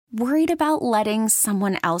Worried about letting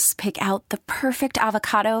someone else pick out the perfect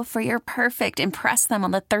avocado for your perfect impress them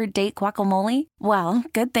on the third date guacamole? Well,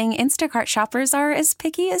 good thing Instacart shoppers are as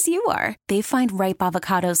picky as you are. They find ripe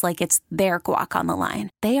avocados like it's their guac on the line.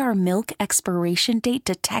 They are milk expiration date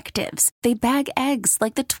detectives. They bag eggs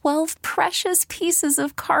like the 12 precious pieces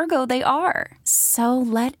of cargo they are. So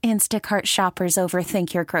let Instacart shoppers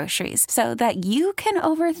overthink your groceries so that you can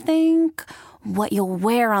overthink what you'll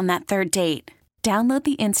wear on that third date. Download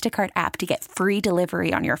the Instacart app to get free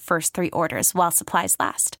delivery on your first 3 orders while supplies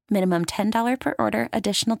last. Minimum $10 per order.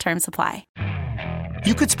 Additional terms apply.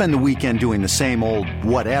 You could spend the weekend doing the same old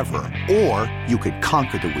whatever, or you could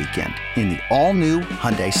conquer the weekend in the all-new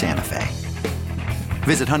Hyundai Santa Fe.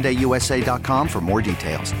 Visit HyundaiUSA.com for more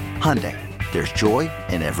details. Hyundai, there's joy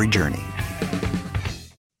in every journey.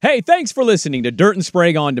 Hey, thanks for listening to Dirt and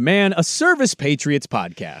Sprague On Demand, a Service Patriots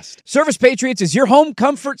podcast. Service Patriots is your home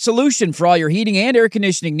comfort solution for all your heating and air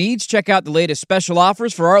conditioning needs. Check out the latest special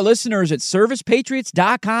offers for our listeners at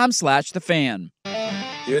servicepatriots.com/thefan.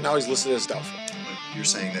 Now he's listed as doubtful. You're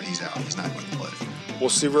saying that he's out. He's not going to play. We'll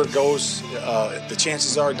see where it goes. The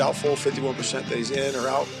chances are doubtful, 51% that he's in or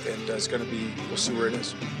out, and it's going to be, we'll see where it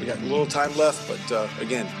is. We got a little time left, but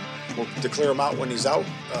again, we'll declare him out when he's out.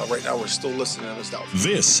 Right now, we're still listing him as doubtful.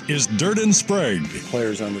 This is Dirt and Sprague.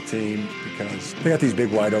 Players on the team, because they got these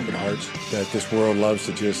big, wide open hearts that this world loves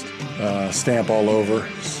to just stamp all over.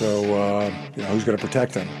 So, who's going to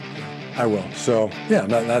protect them? I will. So, yeah, I'm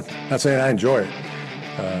not saying I enjoy it,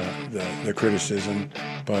 the criticism,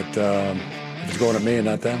 but if it's going at me and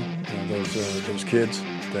not them, those kids,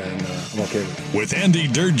 then I'm okay with it. With Andy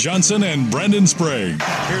Dirt Johnson and Brendan Sprague.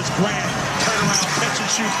 Here's Grant, turnaround, catch and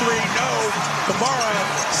shoot 3, no. Kamara,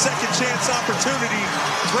 second chance opportunity.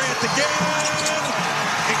 Grant again,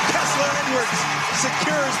 and Kessler Edwards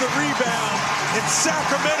secures the rebound. And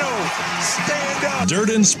Sacramento stand up. Dirt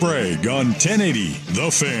and Sprague on 1080 The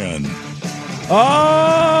Fan.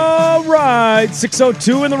 All right,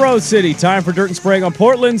 6:02 in the Rose City. Time for Dirt and Sprague on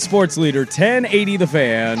Portland Sports Leader 1080 The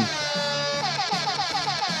Fan.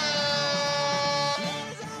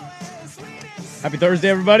 Happy Thursday,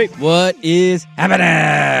 everybody. What is happening?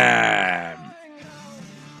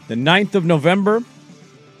 The 9th of November,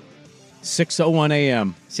 6:01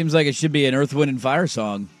 a.m. Seems like it should be an Earth, Wind, and Fire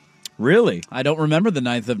song. Really? I don't remember the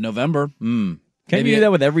 9th of November. Can you do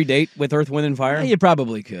that with every date with Earth, Wind, and Fire? Yeah, you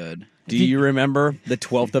probably could. Do you remember the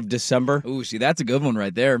 12th of December? Ooh, see, that's a good one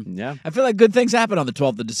right there. Yeah. I feel like good things happen on the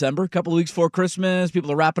 12th of December. A couple of weeks before Christmas.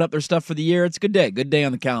 People are wrapping up their stuff for the year. It's a good day. Good day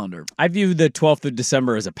on the calendar. I view the 12th of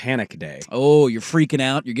December as a panic day. Oh, you're freaking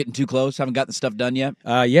out. You're getting too close. Haven't gotten the stuff done yet?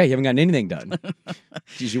 Yeah, you haven't gotten anything done.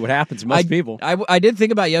 It's usually what happens to most people. I did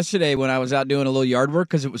think about yesterday when I was out doing a little yard work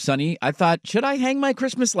because it was sunny. I thought, should I hang my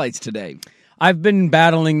Christmas lights today? I've been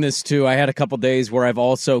battling this, too. I had a couple days where I've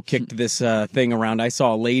also kicked this thing around. I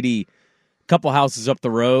saw a lady couple houses up the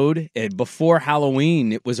road, and before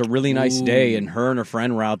Halloween, it was a really nice day, and her and her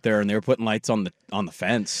friend were out there, and they were putting lights on the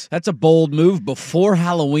fence. That's a bold move. Before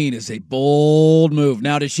Halloween is a bold move.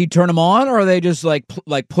 Now, does she turn them on, or are they just like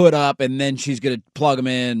put up, and then she's going to plug them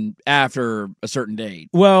in after a certain date?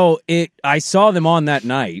 Well, I saw them on that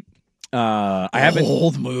night. I haven't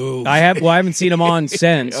bold move. I haven't seen them on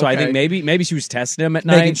since, so I Okay. think maybe she was testing them at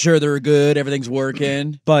night, making sure they're good, everything's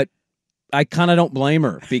working. But I kind of don't blame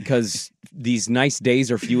her because these nice days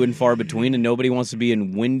are few and far between, and nobody wants to be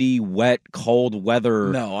in windy, wet, cold weather.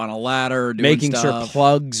 No, on a ladder, doing making stuff. sure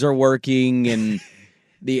plugs are working and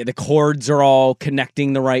the cords are all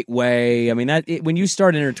connecting the right way. I mean, when you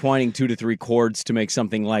start intertwining 2 to 3 cords to make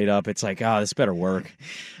something light up, it's like, this better work.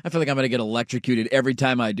 I feel like I'm going to get electrocuted every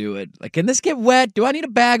time I do it. Like, can this get wet? Do I need a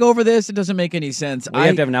bag over this? It doesn't make any sense. Well, you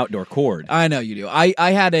have to have an outdoor cord. I know you do. I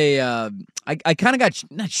had I kind of got,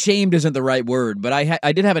 not shamed isn't the right word, but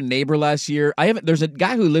I did have a neighbor last year. There's a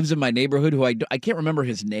guy who lives in my neighborhood who I can't remember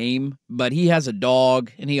his name, but he has a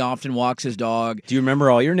dog, and he often walks his dog. Do you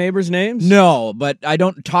remember all your neighbors' names? No, but I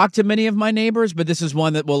don't talk to many of my neighbors, but this is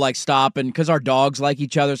one that will like stop, and because our dogs like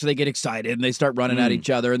each other, so they get excited, and they start running at each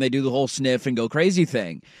other, and they do the whole sniff and go crazy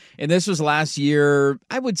thing. And this was last year,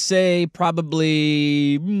 I would say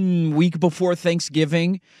probably week before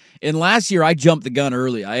Thanksgiving. And last year, I jumped the gun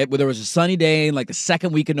early. There was a sunny day in like the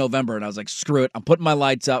second week of November, and I was like, screw it. I'm putting my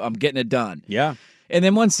lights up. I'm getting it done. Yeah. And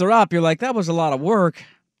then once they're up, you're like, that was a lot of work.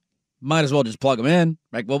 Might as well just plug them in.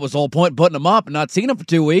 Like, what was the whole point putting them up and not seeing them for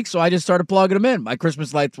 2 weeks? So I just started plugging them in. My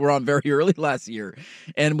Christmas lights were on very early last year.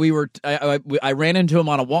 And I ran into him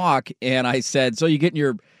on a walk, and I said, so you getting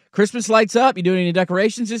your Christmas lights up. You doing any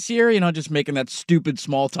decorations this year? Just making that stupid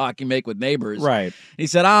small talk you make with neighbors. Right. He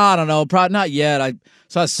said, I don't know, probably not yet. I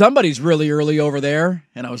saw somebody's really early over there.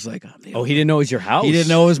 And I was like, he didn't know it was your house? He didn't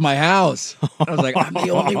know it was my house. I was like, I'm the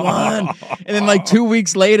only one. And then like 2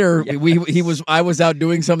 weeks later, I was out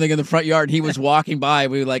doing something in the front yard, and he was walking by.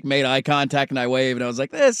 We like made eye contact, and I waved, and I was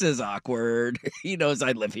like, this is awkward. He knows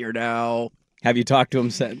I live here now. Have you talked to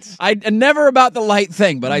him since? I never about the light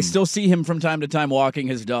thing, but I still see him from time to time walking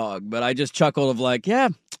his dog. But I just chuckled of like, yeah,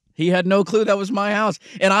 he had no clue that was my house.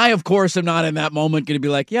 And I, of course, am not in that moment going to be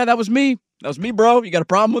like, yeah, that was me. That was me, bro. You got a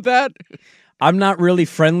problem with that? I'm not really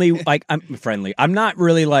friendly. I'm friendly. I'm not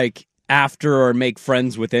really like after or make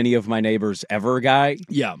friends with any of my neighbors ever guy.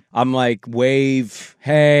 Yeah. I'm like, wave,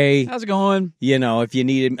 hey. How's it going? If you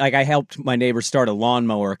needed, like I helped my neighbor start a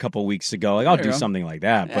lawnmower a couple weeks ago. Like I'll do something like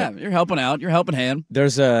that. Yeah, but you're helping out. You're helping hand.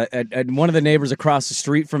 There's one of the neighbors across the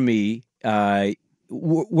street from me.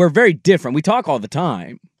 We're very different. We talk all the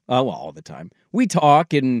time. All the time. We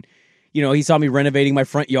talk, and he saw me renovating my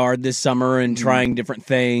front yard this summer and trying different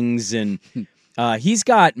things, and he's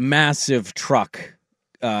got massive truck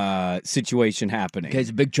situation happening. Okay, he's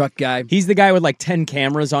a big truck guy. He's the guy with like 10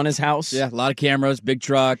 cameras on his house. Yeah, a lot of cameras, big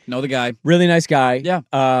truck. Know the guy. Really nice guy. Yeah.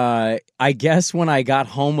 I guess when I got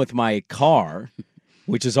home with my car,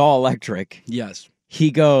 which is all electric, yes,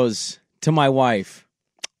 he goes to my wife,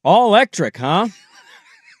 all electric, huh?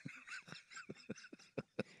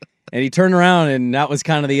 And he turned around, and that was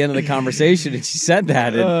kind of the end of the conversation, and she said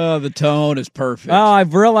that. And, the tone is perfect. Oh,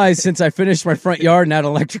 I've realized since I finished my front yard and that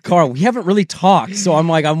electric car, we haven't really talked. So I'm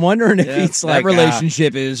wondering if he's like, that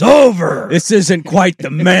relationship is over. This isn't quite the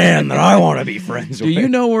man that I want to be friends with. Do you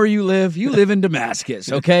know where you live? You live in Damascus,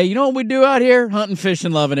 okay? You know what we do out here? Hunting,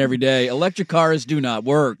 fishing, loving every day. Electric cars do not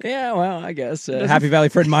work. Yeah, well, I guess Happy Valley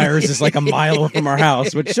Fred Meyer's is like a mile from our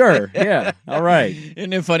house, but sure. Yeah, all right.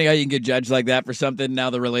 Isn't it funny how you can get judged like that for something? Now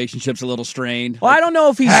the relationship's a little strained. Well, I don't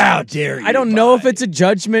know if he's... How dare you? I don't know if it's a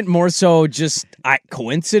judgment, more so just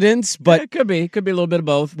coincidence, but... Yeah, it could be. It could be a little bit of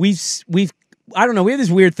both. I don't know, we have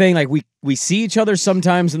this weird thing, like we see each other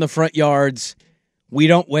sometimes in the front yards. We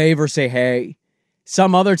don't wave or say hey.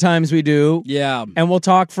 Some other times we do. Yeah. And we'll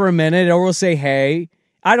talk for a minute, or we'll say hey.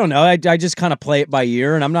 I don't know. I just kind of play it by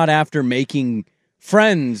ear, and I'm not after making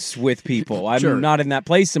friends with people. I'm not in that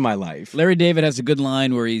place in my life. Larry David has a good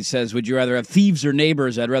line where he says, would you rather have thieves or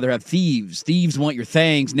neighbors? I'd rather have thieves. Thieves want your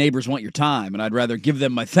thanks, neighbors want your time, and I'd rather give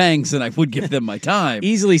them my thanks than I would give them my time.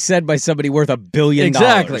 Easily said by somebody worth $1 billion.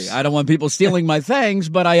 Exactly. I don't want people stealing my thanks,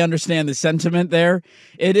 but I understand the sentiment there.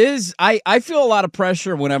 It is, I feel a lot of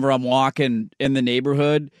pressure whenever I'm walking in the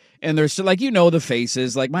neighborhood. And there's the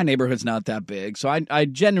faces. Like my neighborhood's not that big, so I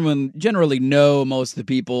generally know most of the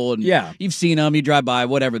people. And you've seen them, you drive by,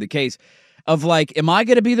 whatever the case. Of like, am I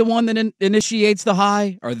going to be the one that initiates the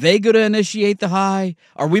hi? Are they going to initiate the hi?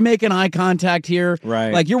 Are we making eye contact here?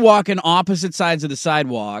 Right. Like you're walking opposite sides of the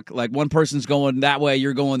sidewalk. Like one person's going that way,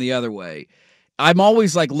 you're going the other way. I'm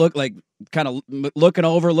always like kind of looking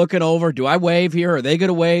over. Do I wave here? Are they going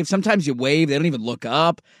to wave? Sometimes you wave. They don't even look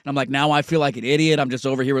up. And I'm like, now I feel like an idiot. I'm just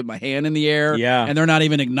over here with my hand in the air. Yeah. And they're not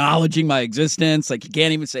even acknowledging my existence. Like you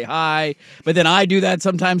can't even say hi. But then I do that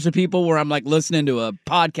sometimes to people where I'm like listening to a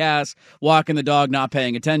podcast, walking the dog, not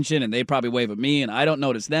paying attention, and they probably wave at me and I don't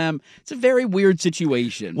notice them. It's a very weird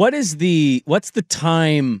situation. What's the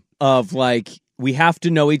time of like, we have to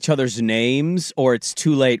know each other's names, or it's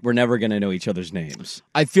too late, we're never going to know each other's names?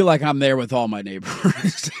 I feel like I'm there with all my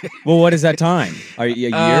neighbors. Well, what is that time? Are you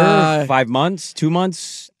a year, 5 months, 2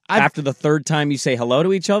 months? After the third time you say hello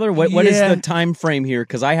to each other? What is the time frame here?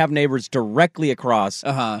 Because I have neighbors directly across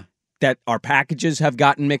that our packages have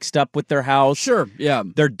gotten mixed up with their house. Sure, yeah.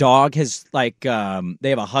 Their dog has, like, they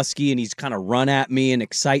have a husky, and he's kind of run at me in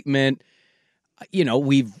excitement.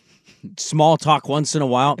 We've small talk once in a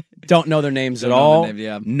while. Don't know their names at all.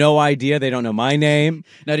 No idea. They don't know my name.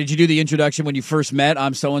 Now, did you do the introduction when you first met?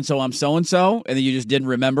 I'm so-and-so, I'm so-and-so, and then you just didn't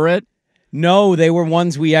remember it? No, they were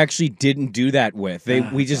ones we actually didn't do that with.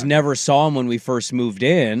 We just never saw them when we first moved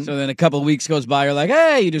in. So then a couple of weeks goes by, you're like,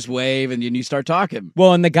 hey, you just wave, and you start talking.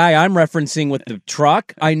 Well, and the guy I'm referencing with the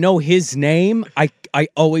truck, I know his name. I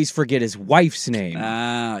always forget his wife's name.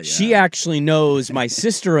 Yeah. She actually knows my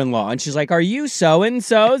sister-in-law, and she's like, are you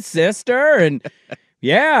so-and-so's sister? And...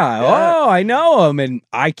 Yeah. Oh, I know him, and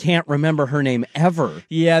I can't remember her name ever.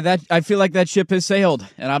 Yeah, I feel like that ship has sailed,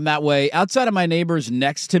 and I'm that way. Outside of my neighbors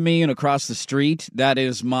next to me and across the street,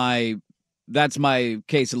 that's my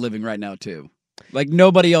case of living right now too. Like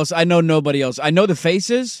nobody else. I know nobody else. I know the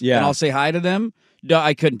faces, and I'll say hi to them.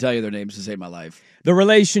 I couldn't tell you their names to save my life. The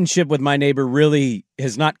relationship with my neighbor really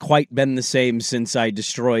has not quite been the same since I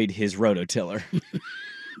destroyed his rototiller.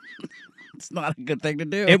 It's not a good thing to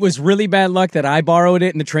do. It was really bad luck that I borrowed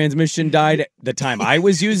it and the transmission died the time I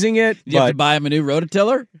was using it. Did you have to buy him a new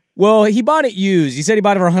rototiller? Well, he bought it used. He said he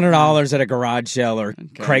bought it for $100 at a garage sale or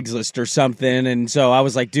Craigslist or something. And so I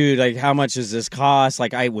was like, dude, like, how much does this cost?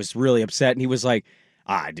 Like, I was really upset. And he was like,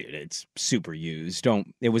 dude, it's super used.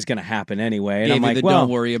 It was going to happen anyway. And I'm like, well, don't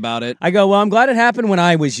worry about it. I go, well, I'm glad it happened when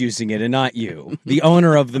I was using it and not you, the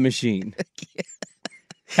owner of the machine.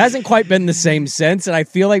 Hasn't quite been the same since. And I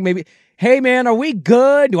feel like maybe, hey, man, are we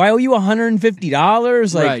good? Do I owe you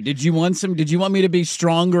 $150? Like, right. Did you want me to be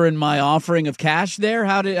stronger in my offering of cash there?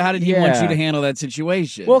 How did he want you to handle that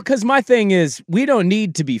situation? Well, because my thing is, we don't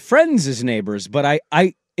need to be friends as neighbors, but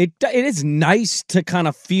it is nice to kind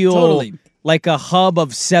of feel like a hub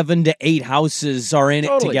of 7 to 8 houses are in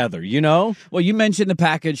it together, you know? Well, you mentioned the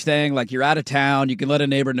package thing, like you're out of town, you can let a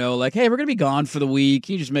neighbor know, like, hey, we're going to be gone for the week.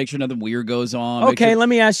 Can you just make sure nothing weird goes on? Okay, let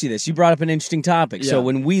me ask you this. You brought up an interesting topic. Yeah. So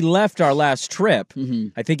when we left our last trip,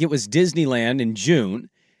 I think it was Disneyland in June,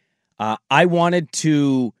 I wanted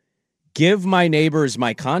to give my neighbors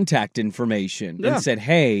my contact information and said,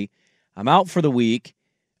 hey, I'm out for the week.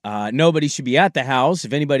 Nobody should be at the house.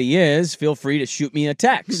 If anybody is, feel free to shoot me a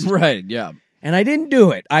text. Right, yeah. And I didn't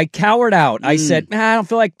do it. I cowered out. I said, I don't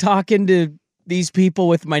feel like talking to these people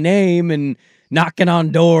with my name and knocking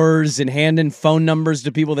on doors and handing phone numbers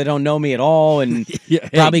to people that don't know me at all and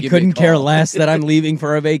probably couldn't care less that I'm leaving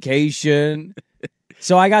for a vacation.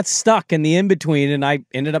 So I got stuck in the in-between, and I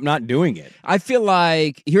ended up not doing it. I feel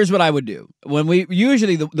like, here's what I would do. When we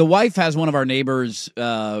usually, the wife has one of our neighbors'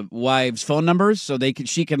 wives' phone numbers, so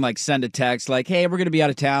she can like send a text like, hey, we're going to be out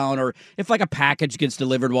of town, or if like a package gets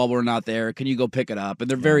delivered while we're not there, can you go pick it up? And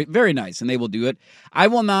they're very, very nice, and they will do it. I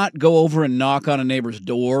will not go over and knock on a neighbor's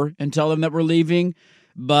door and tell them that we're leaving.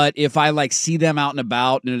 But if I like see them out and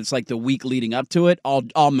about and it's like the week leading up to it,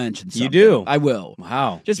 I'll mention something. You do? I will.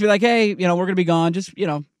 Wow. Just be like, hey, we're going to be gone. Just, you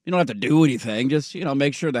don't have to do anything. Just,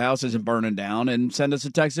 make sure the house isn't burning down and send us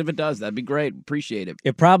a text if it does. That'd be great. Appreciate it.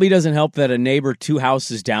 It probably doesn't help that a neighbor 2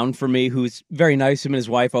 houses down from me who's very nice, him and his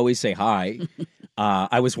wife always say hi.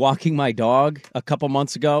 I was walking my dog a couple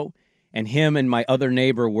months ago, and him and my other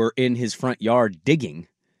neighbor were in his front yard digging.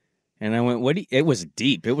 And I went, it was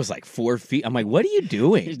deep. It was like 4 feet. I'm like, what are you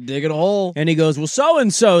doing? He's digging a hole. And he goes, well,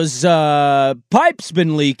 so-and-so's pipe's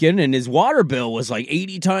been leaking, and his water bill was like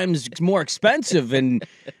 80 times more expensive, and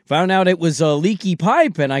found out it was a leaky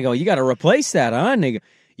pipe. And I go, you got to replace that, huh? And they go,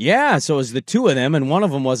 yeah. So it was the 2 of them, and one of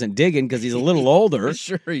them wasn't digging because he's a little older.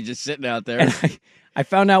 Sure, he's just sitting out there. And I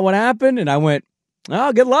found out what happened, and I went,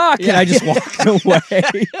 oh, good luck. Yeah. And I just walked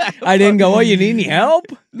away. I didn't go, oh, you need any help?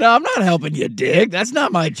 No, I'm not helping you dig. That's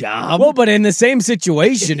not my job. Well, but in the same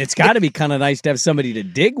situation, it's got to be kind of nice to have somebody to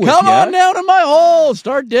dig with. Come on down to my hole.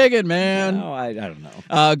 Start digging, man. No, I don't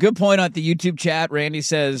know. Good point on the YouTube chat. Randy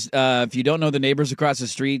says, if you don't know the neighbors across the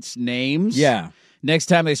street's names. Yeah. Next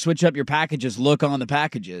time they switch up your packages, look on the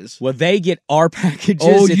packages. Well, they get our packages.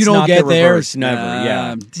 Oh, you don't get theirs? Never,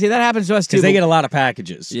 yeah. See, that happens to us, too. Because they get a lot of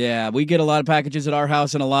packages. Yeah, we get a lot of packages at our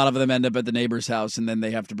house, and a lot of them end up at the neighbor's house, and then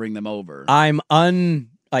they have to bring them over. I'm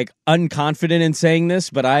unconfident in saying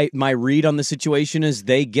this, but my read on the situation is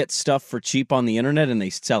they get stuff for cheap on the internet, and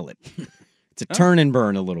they sell it. It's a turn and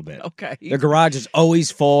burn a little bit. Okay. Their garage is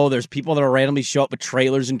always full. There's people that will randomly show up with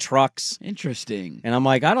trailers and trucks. Interesting. And I'm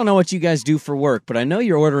like, I don't know what you guys do for work, but I know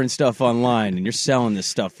you're ordering stuff online and you're selling this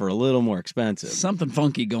stuff for a little more expensive. Something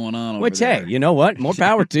funky going on over there. Which, hey, you know what? More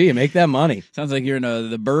power to you. Make that money. Sounds like you're in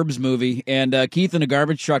the Burbs movie. And Keith in a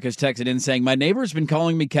garbage truck has texted in saying, my neighbor's been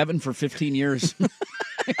calling me Kevin for 15 years.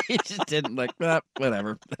 He just didn't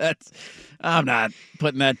whatever. I'm not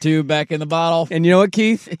putting that tube back in the bottle. And you know what,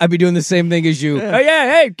 Keith? I'd be doing the same thing as you. Yeah. Oh,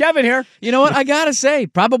 yeah, hey, Kevin here. You know what? I got to say,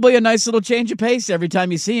 probably a nice little change of pace every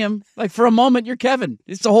time you see him. Like, for a moment, you're Kevin.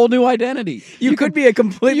 It's a whole new identity. You could be a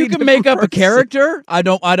completely You can make up a character.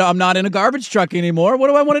 I'm not in a garbage truck anymore. What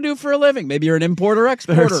do I want to do for a living? Maybe you're an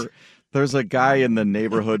importer-exporter. There's a guy in the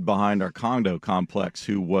neighborhood behind our condo complex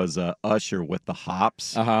who was a usher with the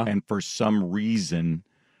hops, and for some reason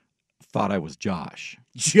thought I was Josh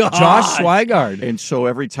Swigard. And so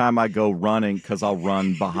every time I go running, because I'll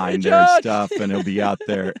run behind their stuff and he'll be out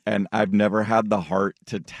there, and I've never had the heart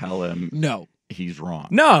to tell him no. He's wrong.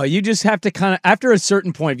 No, you just have to kind of, after a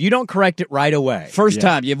certain point, if you don't correct it right away. First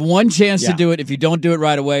time, you have one chance to do it. If you don't do it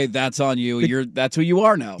right away, that's on you. That's who you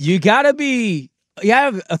are now. You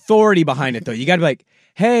have authority behind it, though. You got to be like,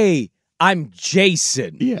 hey, I'm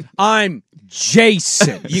Jason. Yeah. I'm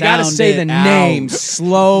Jason. You got to say the name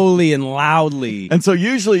slowly and loudly. And so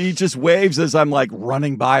usually he just waves as I'm like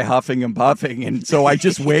running by, huffing and puffing. And so I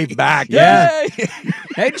just wave back. Yeah.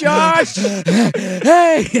 Hey, Josh.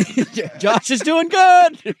 Hey. Josh is doing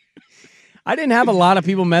good. I didn't have a lot of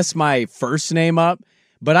people mess my first name up,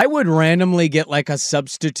 but I would randomly get like a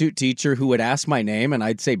substitute teacher who would ask my name, and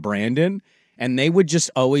I'd say Brandon, and they would just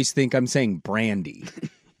always think I'm saying Brandy.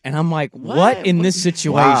 And I'm like, what in this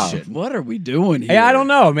situation? What are we doing here? Hey, I don't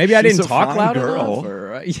know. Maybe I didn't a talk fine loud girl. enough.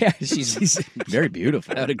 Or, yeah, she's very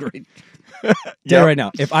beautiful. Had a great. Tell you right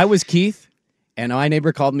now, if I was Keith and my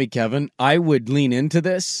neighbor called me Kevin, I would lean into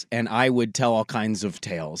this and I would tell all kinds of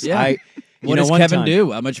tales. Yeah. What does Kevin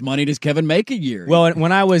do? How much money does Kevin make a year? Well,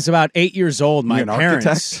 when I was about 8 years old, my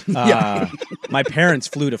parents architect? my parents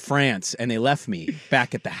flew to France and they left me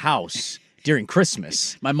back at the house during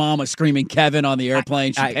Christmas. My mom was screaming Kevin on the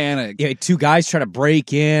airplane. She panicked. Yeah, 2 guys tried to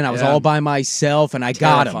break in. I was all by myself, and I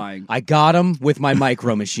got him. I got him with my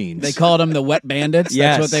micro machines. They called them the Wet Bandits?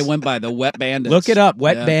 Yes. That's what they went by, the Wet Bandits. Look it up,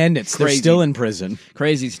 Wet Bandits. Crazy. They're still in prison.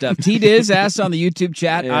 Crazy stuff. T-Diz asked on the YouTube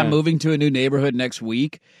chat, I'm moving to a new neighborhood next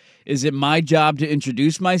week. Is it my job to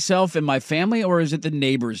introduce myself and my family, or is it the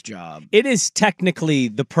neighbor's job? It is technically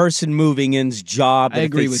the person moving in's job. I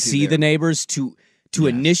agree with you see there. the neighbors to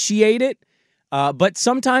initiate it. But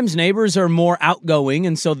sometimes neighbors are more outgoing,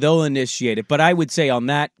 and so they'll initiate it. But I would say on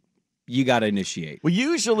that, you got to initiate. Well,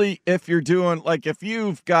 usually if you're doing, like if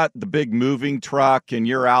you've got the big moving truck and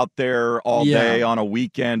you're out there all day on a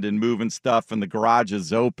weekend and moving stuff and the garage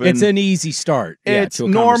is open. It's an easy start. It's to a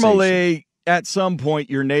normally at some point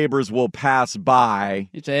your neighbors will pass by.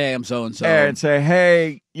 You say, hey, I'm so-and-so. And say,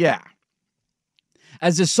 hey, yeah.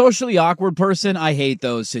 As a socially awkward person, I hate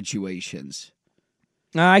those situations.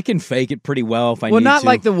 I can fake it pretty well if I need to. Well, not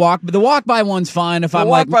like the walk, but the walk by one's fine if I'm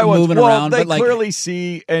like moving around. They but like, clearly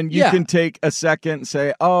see, and you can take a second and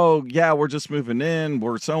say, "Oh, yeah, we're just moving in.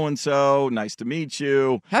 We're so and so. Nice to meet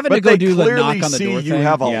you." Having to go do the knock on the see door you thing.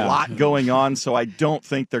 have a lot going on, so I don't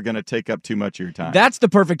think they're going to take up too much of your time. That's the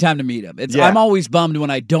perfect time to meet him. I'm always bummed when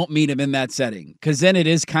I don't meet him in that setting, because then it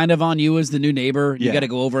is kind of on you as the new neighbor. You got to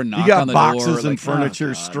go over and knock on the door. You got boxes and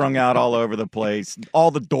furniture strung out all over the place.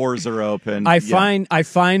 All the doors are open. I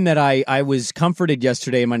find that I was comforted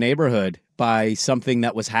yesterday in my neighborhood by something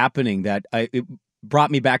that was happening that it brought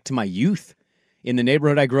me back to my youth. In the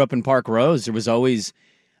neighborhood I grew up in, Park Rose, there was always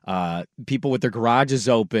people with their garages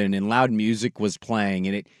open and loud music was playing.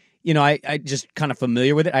 And I just kind of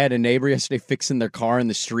familiar with it. I had a neighbor yesterday fixing their car in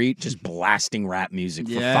the street, just blasting rap music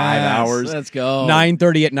for 5 hours. Let's go.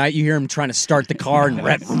 9:30 at night, you hear him trying to start the car and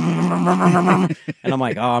rap. And I'm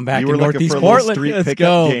like, oh, I'm back you in were Northeast looking for Portland. a little street Let's pickup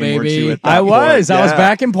go, game, baby. weren't you, at that I was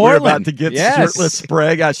back in Portland. We're about to get shirtless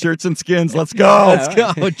Sprague. Got shirts and skins. Let's go. Let's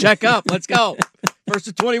go. Check up. Let's go. First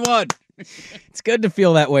to 21. It's good to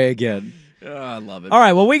feel that way again. Oh, I love it. All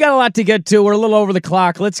right, well, we got a lot to get to. We're a little over the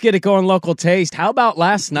clock. Let's get it going, local taste. How about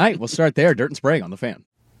last night? We'll start there. Dirt and Sprague on the Fan.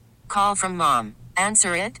 Call from mom.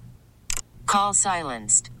 Answer it. Call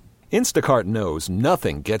silenced. Instacart knows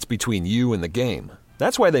nothing gets between you and the game.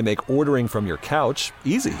 That's why they make ordering from your couch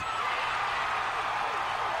easy.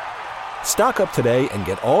 Stock up today and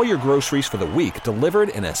get all your groceries for the week delivered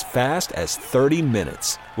in as fast as 30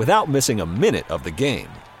 minutes without missing a minute of the game.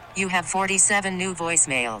 You have 47 new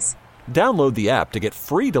voicemails. Download the app to get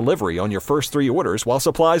free delivery on your first 3 orders while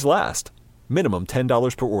supplies last. Minimum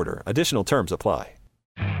 $10 per order. Additional terms apply.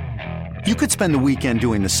 You could spend the weekend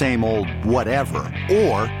doing the same old whatever,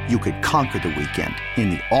 or you could conquer the weekend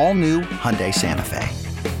in the all-new Hyundai Santa Fe.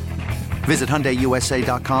 Visit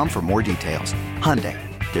HyundaiUSA.com for more details. Hyundai,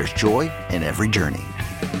 there's joy in every journey.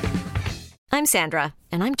 I'm Sandra,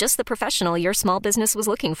 and I'm just the professional your small business was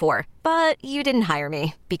looking for. But you didn't hire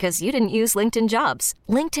me because you didn't use LinkedIn Jobs.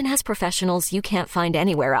 LinkedIn has professionals you can't find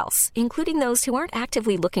anywhere else, including those who aren't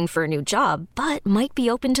actively looking for a new job, but might be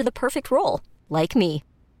open to the perfect role, like me.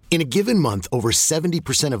 In a given month, over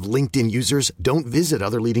 70% of LinkedIn users don't visit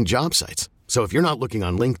other leading job sites. So if you're not looking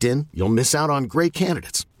on LinkedIn, you'll miss out on great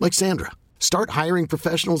candidates like Sandra. Start hiring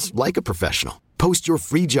professionals like a professional. Post your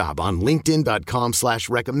free job on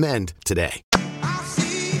linkedin.com/recommend today.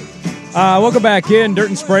 Welcome back in. Dirt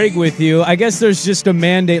and Sprague with you. I guess there's just a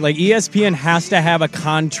mandate. Like ESPN has to have a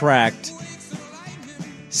contract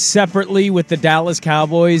separately with the Dallas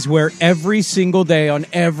Cowboys where every single day on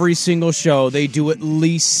every single show they do at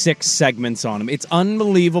least 6 segments on them. It's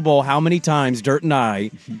unbelievable how many times Dirt and I,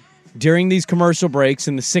 during these commercial breaks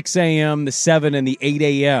in the 6 a.m., the 7 and the 8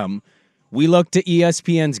 a.m., we look to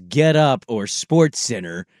ESPN's Get Up or Sports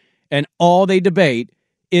Center, and all they debate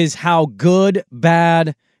is how good,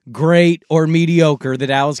 bad, great, or mediocre the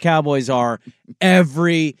Dallas Cowboys are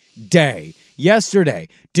every day. Yesterday,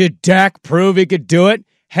 did Dak prove he could do it?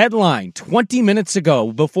 Headline 20 minutes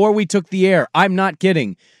ago before we took the air. I'm not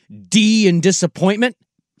kidding. D in disappointment.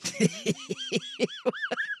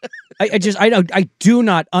 I do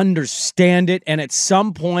not understand it. And at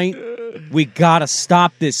some point, We got to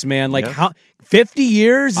stop this, man. Like, how 50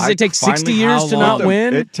 years? Does it take 60 years to not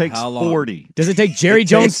win? It takes 40. Does it take Jerry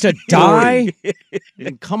Jones to die?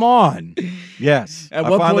 Come on. Yes. I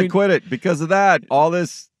finally quit it because of that. All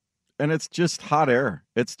this, and it's just hot air.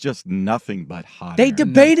 It's just nothing but hot air. They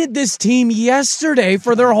debated this team yesterday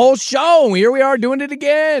for their whole show. Here we are doing it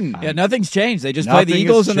again. Yeah, nothing's changed. They just played the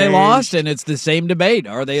Eagles and they lost, and it's the same debate.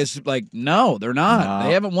 Are they no, they're not. No.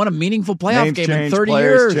 They haven't won a meaningful playoff game in 30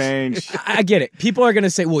 years. Change. I get it. People are going to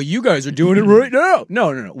say, well, you guys are doing it right now.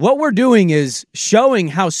 No. What we're doing is showing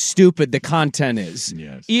how stupid the content is.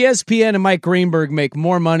 Yes. ESPN and Mike Greenberg make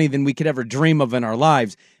more money than we could ever dream of in our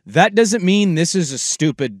lives. That doesn't mean this is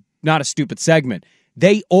not a stupid segment.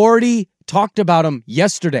 They already talked about them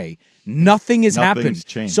yesterday. Nothing has happened.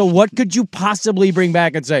 Changed. So what could you possibly bring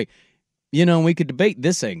back and say, we could debate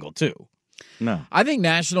this angle too? No. I think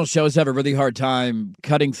national shows have a really hard time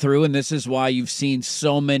cutting through, and this is why you've seen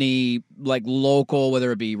so many local,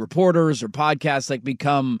 whether it be reporters or podcasts,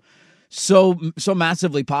 become so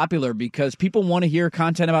massively popular because people want to hear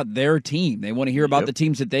content about their team. They want to hear about the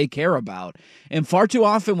teams that they care about. And far too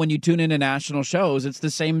often when you tune into national shows, it's the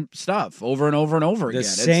same stuff over and over and over again. The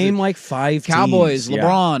same 5 Cowboys, teams.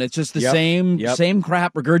 LeBron. It's just the same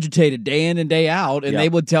crap regurgitate day in and day out. And they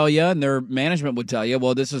would tell you, and their management would tell you,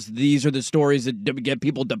 well, these are the stories that get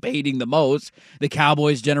people debating the most. The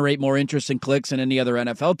Cowboys generate more interest and clicks than any other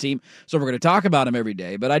NFL team, so we're going to talk about them every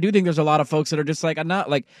day. But I do think there's a lot of folks that are just I'm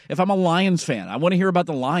not if I'm a Lions fan, I want to hear about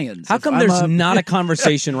the Lions. How come there's not a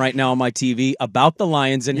conversation right now on my TV about the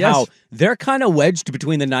Lions and how they're kind of wedged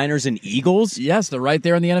between the Niners and Eagles? Yes, they're right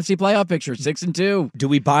there in the NFC playoff picture, 6-2. Do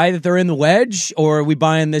we buy that they're in the wedge, or are we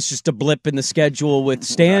buying this just a blip in the schedule with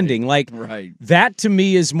standing? Right. That to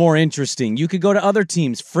me is more interesting. You could go to other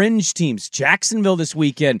teams, fringe teams. Jacksonville this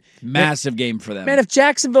weekend. Massive game for them. Man, if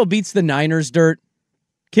Jacksonville beats the Niners,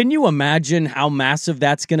 can you imagine how massive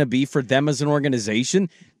that's going to be for them as an organization?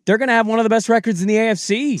 They're going to have one of the best records in the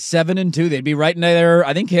AFC. 7-2. They'd be right in there.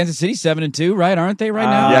 I think Kansas City 7-2, right? Aren't they right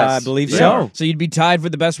now? Yes, I believe so. So you'd be tied for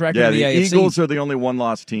the best record in the AFC. The Eagles are the only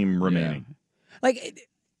one-loss team remaining. Yeah.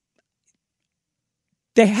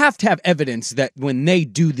 They have to have evidence that when they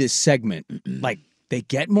do this segment, they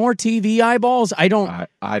get more TV eyeballs. I don't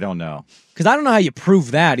know. Because I don't know how you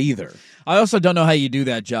prove that either. I also don't know how you do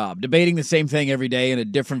that job. Debating the same thing every day in a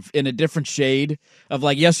different shade of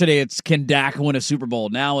yesterday it's can Dak win a Super Bowl.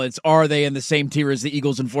 Now it's are they in the same tier as the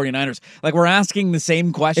Eagles and 49ers? We're asking the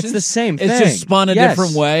same questions. It's the same thing. It's just spun a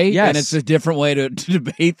different way. Yes. And it's a different way to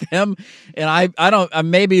debate them. And I don't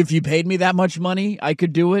maybe if you paid me that much money, I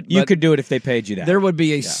could do it. You could do it if they paid you that. There would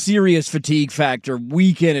be a serious fatigue factor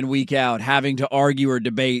week in and week out having to argue or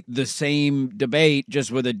debate the same debate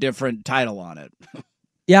just with a different title on it.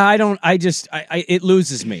 Yeah, it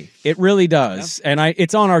loses me. It really does. Yeah. And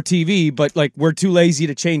it's on our TV, but we're too lazy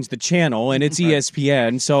to change the channel, and it's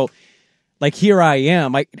ESPN. So here I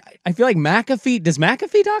am. I feel like McAfee, does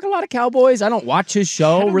McAfee talk a lot of Cowboys? I don't watch his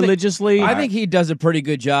show religiously. I think he does a pretty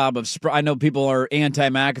good job of, I know people are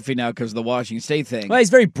anti-McAfee now because of the Washington State thing. Well, he's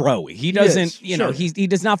very bro-y. He doesn't, he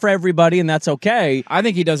does not for everybody, and that's okay. I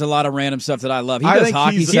think he does a lot of random stuff that I love. He does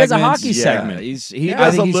hockey segments. He has a hockey segment. He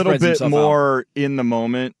does a little bit more in the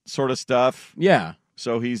moment sort of stuff. Yeah.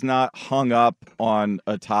 So he's not hung up on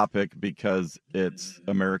a topic because it's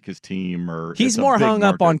America's team or he's more hung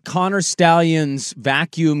up on Connor Stallion's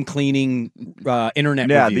vacuum cleaning internet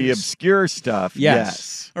reviews. The obscure stuff.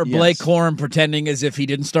 Yes. Or Blake Corum pretending as if he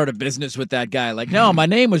didn't start a business with that guy. No, my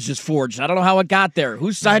name was just forged. I don't know how it got there.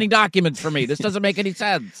 Who's signing documents for me? This doesn't make any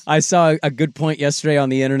sense. I saw a good point yesterday on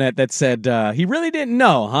the internet that said he really didn't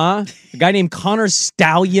know, huh? A guy named Connor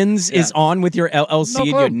Stallions is on with your LLC and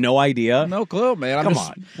you had no idea. No clue, man. Come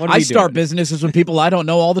on. I start businesses with people I don't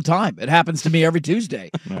know all the time. It happens to me every Tuesday.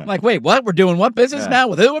 I'm like, wait, what? We're doing what business now?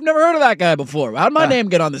 With who? I've never heard of that guy before. How'd my name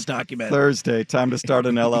get on this document? Thursday, time to start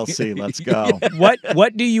an LLC. Let's go.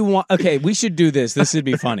 What do you want? Okay, we should do this. This would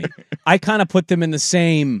be funny. I kind of put them in the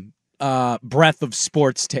same breath of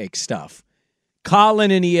sports take stuff.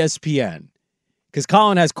 Colin and ESPN. Because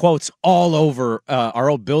Colin has quotes all over our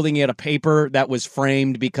old building. He had a paper that was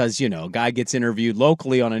framed because, a guy gets interviewed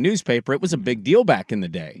locally on a newspaper. It was a big deal back in the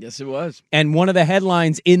day. Yes, it was. And one of the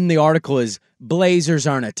headlines in the article is, Blazers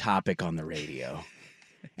aren't a topic on the radio.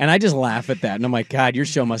 And I just laugh at that. And I'm like, God, your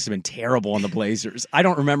show must have been terrible on the Blazers. I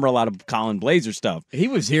don't remember a lot of Colin Blazer stuff. He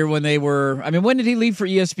was here when they were, when did he leave for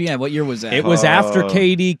ESPN? What year was that? It was after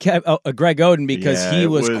KD, Greg Oden, because he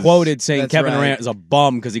was quoted saying Kevin Durant is a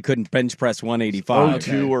bum because he couldn't bench press 185.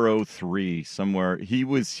 02 or 03, somewhere. He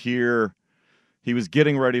was here He was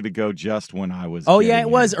getting ready to go just when I was. Oh, yeah, it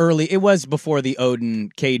was early. It was before the Odin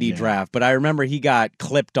KD draft, but I remember he got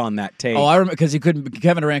clipped on that tape. Oh, I remember because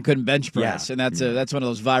Kevin Durant couldn't bench press, and that's one of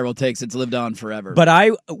those viral takes that's lived on forever.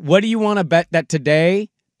 But what do you want to bet that today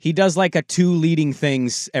he does like a 2 leading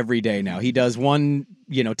things every day now? He does one,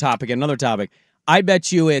 topic and another topic. I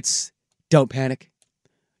bet you it's don't panic.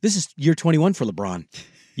 This is year 21 for LeBron.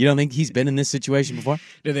 You don't think he's been in this situation before?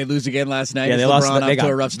 Did they lose again last night? Yeah, they lost. They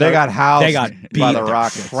got housed. They got beat by the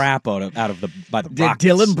Rockets. Crap by the Rockets. Did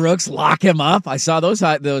Dylan Brooks lock him up? I saw those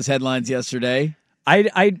headlines yesterday.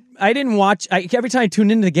 I didn't watch. Every time I tuned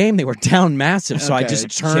into the game, they were down massive, so I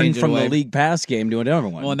just turned from the league pass game to another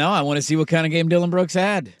one. Well, now I want to see what kind of game Dylan Brooks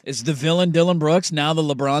had. Is the villain Dylan Brooks now the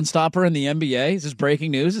LeBron stopper in the NBA? Is this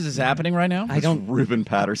breaking news? Is this happening right now? Ruben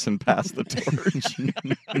Patterson passed the torch.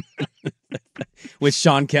 With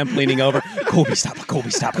Sean Kemp leaning over. Kobe stopper, Kobe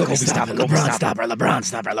stopper, Kobe stopper, LeBron stopper, LeBron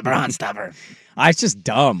stopper, LeBron stopper. It's just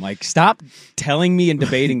dumb. Like, stop telling me and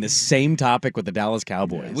debating the same topic with the Dallas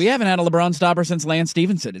Cowboys. We haven't had a LeBron stopper since Lance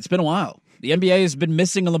Stevenson. It's been a while. The NBA has been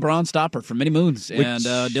missing a LeBron stopper for many moons, and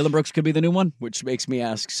Dylan Brooks could be the new one. Which makes me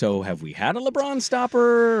ask, so have we had a LeBron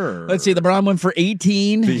stopper? Let's see, LeBron went for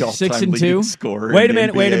 18, 6-2. Wait a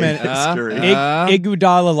minute.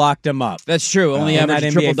 Iguodala locked him up. That's true. Only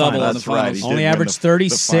averaged triple-double on the finals. Only averaged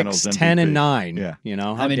 36, 10, and 9. Yeah.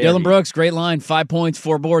 Dylan Brooks, great line. 5 points,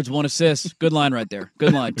 4 boards, 1 assist. Good line right there.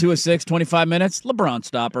 Good line. 2 of 6, 25 minutes. LeBron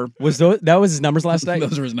stopper. That was his numbers last night?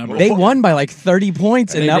 Those were his numbers. They won by like 30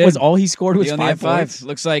 points, and that was all he scored was 5 points.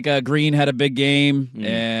 Looks like Green had a big game,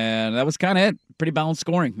 and that was kind of it. Pretty balanced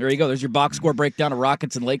scoring. There you go. There's your box score breakdown of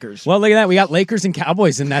Rockets and Lakers. Well, look at that. We got Lakers and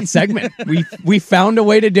Cowboys in that segment. we found a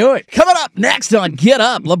way to do it. Coming up next on Get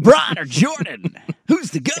Up, LeBron or Jordan?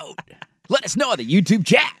 Who's the GOAT? Let us know in the YouTube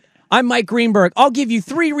chat. I'm Mike Greenberg. I'll give you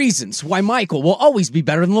 3 reasons why Michael will always be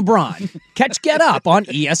better than LeBron. Catch Get Up on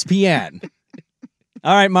ESPN.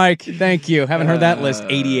 All right, Mike, thank you. Haven't heard that list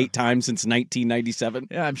 88 times since 1997.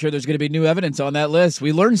 Yeah, I'm sure there's going to be new evidence on that list.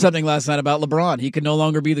 We learned something last night about LeBron. He can no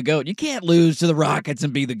longer be the GOAT. You can't lose to the Rockets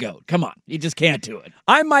and be the GOAT. Come on. You just can't do it.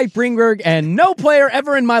 I'm Mike Greenberg, and no player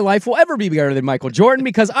ever in my life will ever be better than Michael Jordan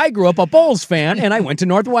because I grew up a Bulls fan and I went to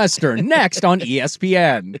Northwestern. Next on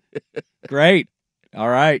ESPN. Great. All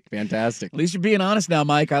right. Fantastic. At least you're being honest now,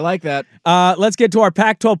 Mike. I like that. Let's get to our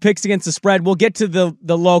Pac-12 picks against the spread. We'll get to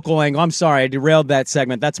the local angle. I'm sorry. I derailed that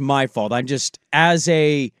segment. That's my fault. I'm just,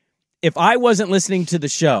 if I wasn't listening to the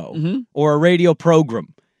show or a radio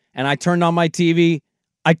program and I turned on my TV,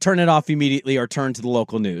 I'd turn it off immediately or turn to the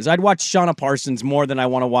local news. I'd watch Shauna Parsons more than I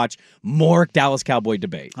want to watch more Dallas Cowboy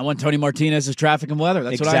debate. I want Tony Martinez's traffic and weather.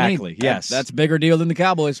 That's exactly, what I need. Yes. That's a bigger deal than the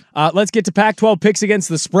Cowboys. Let's get to Pac-12 picks against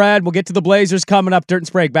the spread. We'll get to the Blazers coming up. Dirt and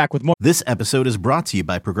Sprague back with more. This episode is brought to you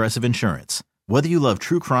by Progressive Insurance. Whether you love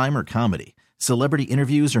true crime or comedy, celebrity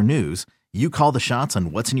interviews or news, you call the shots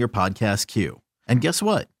on what's in your podcast queue. And guess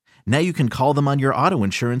what? Now you can call them on your auto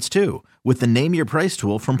insurance too with the Name Your Price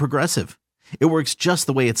tool from Progressive. It works just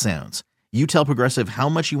the way it sounds. You tell Progressive how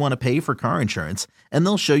much you want to pay for car insurance, and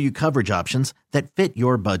they'll show you coverage options that fit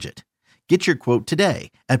your budget. Get your quote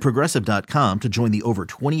today at Progressive.com to join the over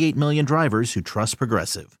 28 million drivers who trust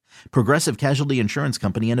Progressive. Progressive Casualty Insurance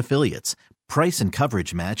Company and Affiliates. Price and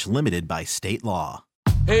coverage match limited by state law.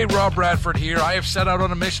 Hey, Rob Bradford here. I have set out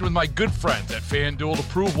on a mission with my good friends at FanDuel to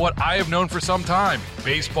prove what I have known for some time.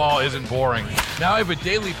 Baseball isn't boring. Now I have a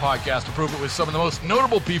daily podcast to prove it with some of the most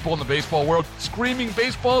notable people in the baseball world, screaming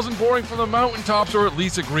baseball isn't boring from the mountaintops or at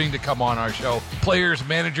least agreeing to come on our show. Players,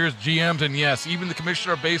 managers, GMs, and yes, even the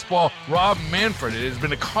commissioner of baseball, Rob Manfred. It has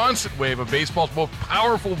been a constant wave of baseball's most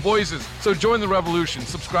powerful voices. So join the revolution.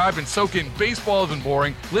 Subscribe and soak in Baseball Isn't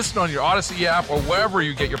Boring. Listen on your Odyssey app or wherever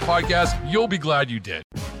you get your podcasts. You'll be glad you did.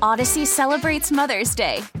 Odyssey celebrates Mother's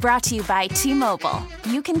Day, brought to you by T-Mobile.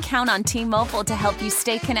 You can count on T-Mobile to help you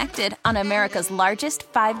stay connected on America's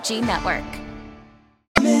largest 5G network.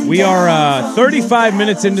 We are 35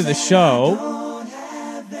 minutes into the show,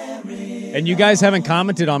 and you guys haven't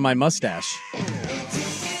commented on my mustache.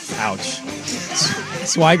 Ouch.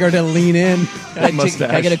 Swigert to lean in. Can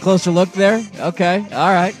I get a closer look there? Okay.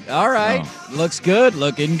 All right. Oh. Looks good.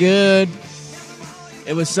 Looking good.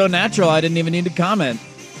 It was so natural, I didn't even need to comment.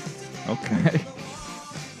 Okay.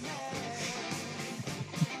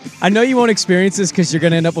 I know you won't experience this because you're going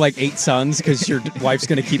to end up with like 8 sons because your wife's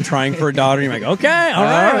going to keep trying for a daughter. And you're like, okay, all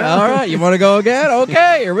right. You want to go again?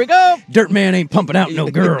 Okay, here we go. Dirt man ain't pumping out no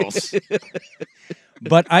girls.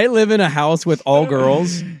 But I live in a house with all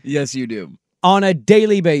girls. Yes, you do. On a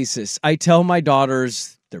daily basis, I tell my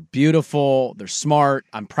daughters they're beautiful, they're smart,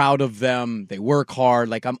 I'm proud of them, they work hard.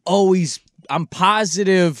 Like I'm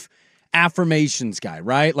positive affirmations guy,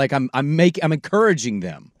 right? Like I'm encouraging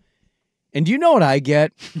them. And do you know what I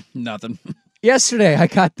get? Nothing. Yesterday I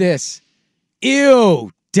got this.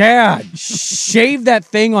 Ew, Dad, shave that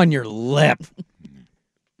thing on your lip.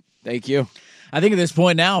 Thank you. I think at this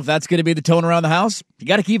point now, if that's going to be the tone around the house, you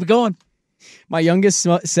got to keep it going. My youngest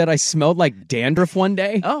said I smelled like dandruff one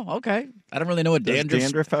day. Oh, okay. I don't really know what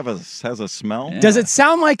dandruff has a smell. Yeah. Does it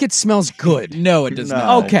sound like it smells good? No, it does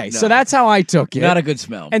not. Okay, no. So that's how I took it. Not a good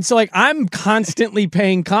smell. And so, like, I'm constantly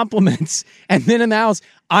paying compliments, and then in the house,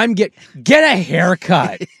 I'm get a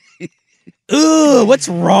haircut. Ugh, what's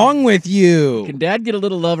wrong with you? Can Dad get a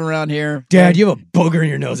little love around here? Dad, you have a booger in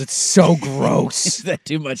your nose. It's so gross. Is that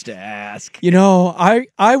too much to ask? You know,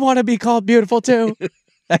 I want to be called beautiful, too.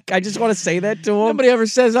 I just want to say that to him. Nobody ever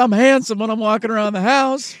says I'm handsome when I'm walking around the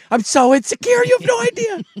house. I'm so insecure. You have no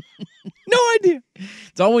idea. No idea.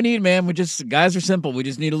 It's all we need, man. Guys are simple. We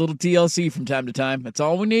just need a little TLC from time to time. That's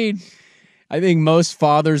all we need. I think most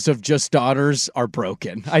fathers of just daughters are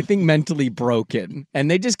broken. I think mentally broken. And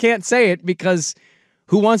they just can't say it because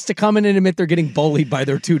who wants to come in and admit they're getting bullied by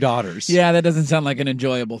their two daughters? Yeah, that doesn't sound like an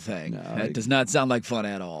enjoyable thing. No, that does not sound like fun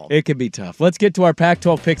at all. It can be tough. Let's get to our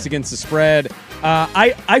Pac-12 picks against the spread.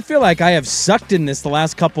 I feel like I have sucked in this the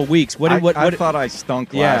last couple weeks. I thought I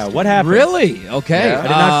stunk last week. What happened? Really? Okay. Yeah. I did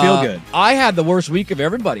not feel good. I had the worst week of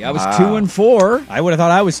everybody. I was 2-4. I would have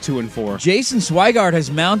thought I was 2-4. Jason Swigart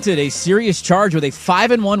has mounted a serious charge with a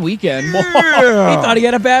 5-1 weekend. Yeah. He thought he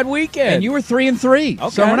had a bad weekend. And you were 3-3. Okay.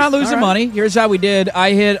 So we're not losing money. Here's how we did.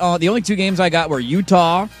 I hit the only two games I got were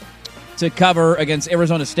Utah to cover against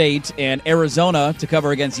Arizona State and Arizona to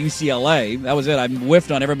cover against UCLA. That was it. I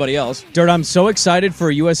whiffed on everybody else. Dirt, I'm so excited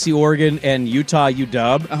for USC, Oregon, and Utah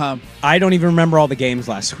UW. I don't even remember all the games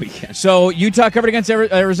last weekend. So Utah covered against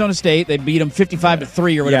Arizona State. They beat them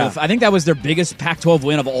 55-3 or whatever. Yeah. I think that was their biggest Pac-12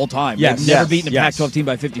 win of all time. Yes. They've never beaten a Pac-12 team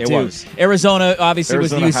by 52. It was. Arizona obviously was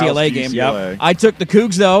the UCLA game. Yep. I took the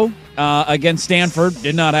Cougs, though, against Stanford.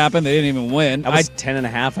 Did not happen. They didn't even win. That was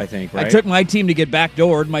 10.5, I think, right? I took my team to get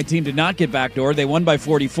backdoored. My team did not get backdoored. They won by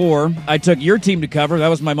 44. I took your team to cover. That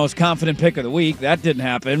was my most confident pick of the week. That didn't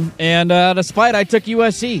happen. And despite, I took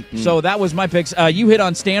USC. So that was my picks. You hit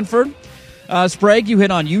on Stanford. Sprague, you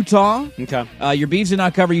hit on Utah. Okay. Your Beavs did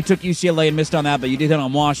not cover. You took UCLA and missed on that, but you did hit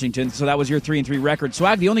on Washington. So that was your 3-3 record.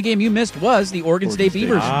 Swag, the only game you missed was the Oregon State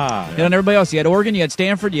Beavers. Hit on everybody else. You had Oregon, you had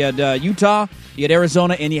Stanford, you had Utah, you had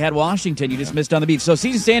Arizona, and you had Washington. You just missed on the Beavs. So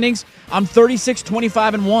season standings, I'm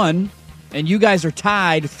 36-25-1, and you guys are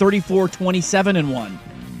tied 34-27-1.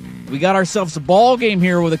 We got ourselves a ball game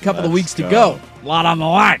here with a couple of weeks to go. A lot on the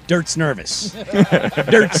line. Dirt's nervous.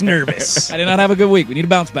 Dirt's nervous. I did not have a good week. We need to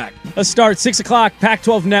bounce back. Let's start 6 o'clock,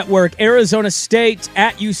 Pac-12 Network, Arizona State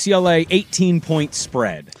at UCLA, 18-point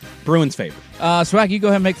spread. Bruins favorite. Swag, you go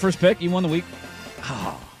ahead and make first pick. You won the week.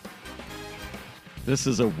 This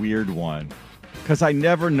is a weird one. Because I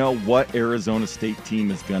never know what Arizona State team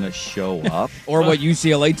is going to show up. Or what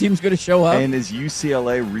UCLA team's going to show up. And is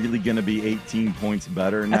UCLA really going to be 18 points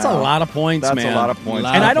better now? That's a lot of points, man. That's a lot of points.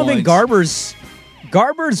 And I don't think Garber's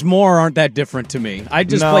more aren't that different to me. I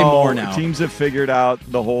just play more now. Teams have figured out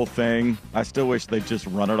the whole thing. I still wish they'd just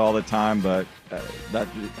run it all the time, but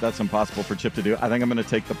that's impossible for Chip to do. I think I'm going to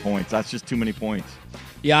take the points. That's just too many points.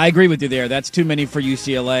 Yeah, I agree with you there. That's too many for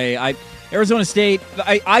UCLA. Arizona State,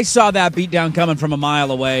 I saw that beatdown coming from a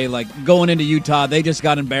mile away. Like, going into Utah, they just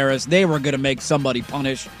got embarrassed. They were going to make somebody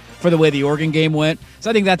punish for the way the Oregon game went. So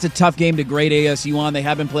I think that's a tough game to grade ASU on. They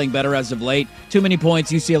have been playing better as of late. Too many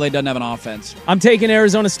points. UCLA doesn't have an offense. I'm taking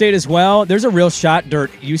Arizona State as well. There's a real shot,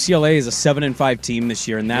 Dirt. UCLA is a 7-5 team this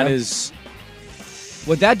year, and that is...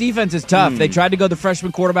 With that defense is tough. They tried to go the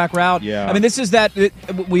freshman quarterback route. Yeah. I mean, this is that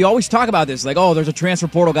we always talk about this. Like, there's a transfer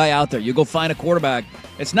portal guy out there. You go find a quarterback.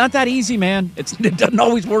 It's not that easy, man. It doesn't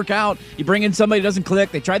always work out. You bring in somebody that doesn't click.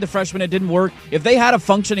 They tried the freshman. It didn't work. If they had a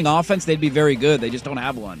functioning offense, they'd be very good. They just don't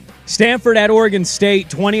have one. Stanford at Oregon State,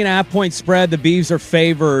 20.5-point spread. The Beavs are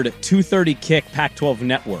favored. 2:30 kick, Pac-12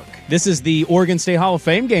 Network. This is the Oregon State Hall of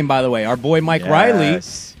Fame game, by the way. Our boy Mike Riley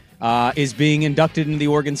is being inducted into the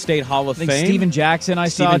Oregon State Hall of Fame. Steven Jackson, saw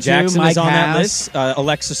Steven Jackson Mike is on Haas. that list.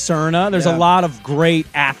 Alexa Cerna. There's a lot of great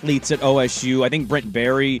athletes at OSU. I think Brent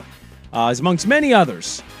Barry is amongst many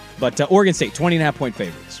others. But Oregon State, 20.5-point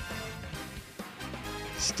favorites.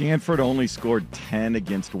 Stanford only scored 10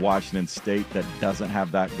 against Washington State that doesn't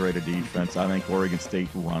have that great a defense. I think Oregon State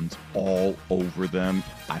runs all over them.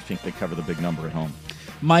 I think they cover the big number at home.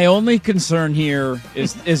 My only concern here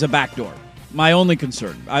is a backdoor. My only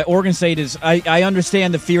concern. Oregon State is, I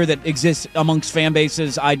understand the fear that exists amongst fan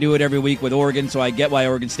bases. I do it every week with Oregon, so I get why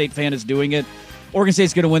Oregon State fan is doing it. Oregon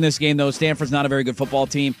State's going to win this game, though. Stanford's not a very good football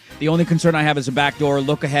team. The only concern I have is a backdoor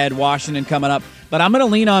look ahead, Washington coming up. But I'm going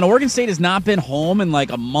to lean on Oregon State has not been home in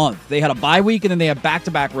like a month. They had a bye week, and then they have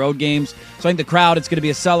back-to-back road games. So I think the crowd, it's going to be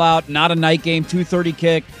a sellout, not a night game, 2:30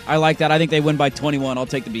 kick. I like that. I think they win by 21. I'll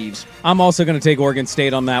take the Beavs. I'm also going to take Oregon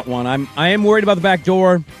State on that one. I am worried about the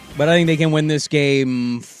backdoor, but I think they can win this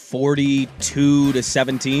game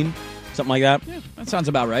 42-17, something like that. Yeah, that sounds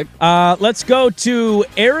about right. Let's go to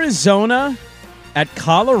Arizona at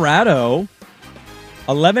Colorado.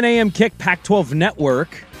 11 a.m. kick, Pac-12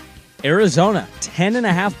 Network. Arizona,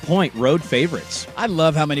 10.5-point road favorites. I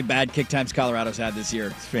love how many bad kick times Colorado's had this year.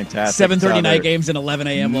 It's fantastic. 7:30 night games and 11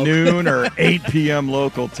 a.m. local. Noon or 8 p.m.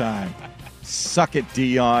 local time. Suck it,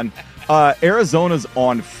 Dion. Arizona's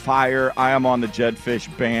on fire. I am on the Jedfish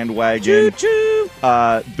bandwagon. Choo-choo.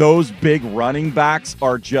 Those big running backs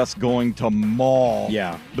are just going to maul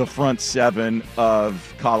the front seven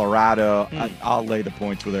of Colorado. I'll lay the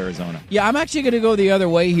points with Arizona. Yeah, I'm actually going to go the other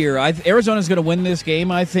way here. Arizona's going to win this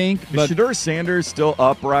game, I think. But Is Shedeur Sanders still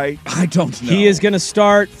upright? I don't know. He is going to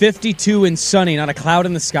start 52 and sunny, not a cloud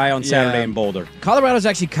in the sky on Saturday in Boulder. Colorado's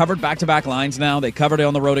actually covered back-to-back lines now. They covered it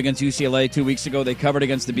on the road against UCLA 2 weeks ago. They covered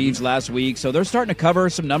against the Beavs last week. So they're starting to cover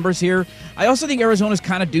some numbers here. I also think Arizona's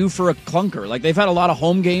kind of due for a clunker. Like, they've had a lot of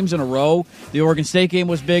home games in a row. The Oregon State game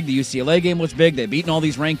was big. The UCLA game was big. They've beaten all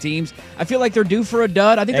these ranked teams. I feel like they're due for a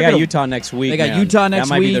dud. I think they got Utah next week. They got Utah next week.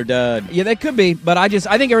 That might be their dud. Yeah, that could be. But I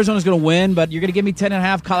think Arizona's going to win. But you're going to give me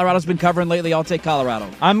 10.5. Colorado's been covering lately. I'll take Colorado.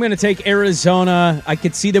 I'm going to take Arizona. I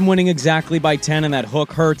could see them winning exactly by 10, and that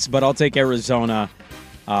hook hurts. But I'll take Arizona.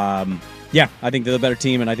 Yeah, I think they're the better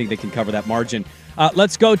team, and I think they can cover that margin.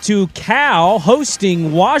 Let's go to Cal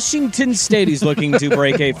hosting Washington State. He's looking to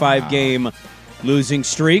break a 5-game losing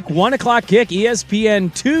streak. 1 o'clock kick,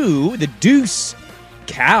 ESPN 2, the Deuce.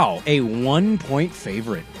 Cal, a 1-point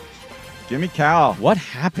favorite. Give me Cal. What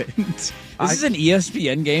happened? This is an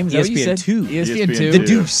ESPN game? Is that what you said? ESPN 2. ESPN 2. The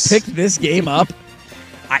Deuce. Picked this game up?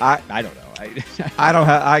 I don't know.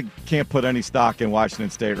 I can't put any stock in Washington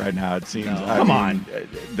State right now. It seems. Come on.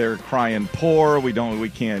 They're crying poor. We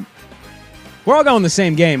can't. We're all going the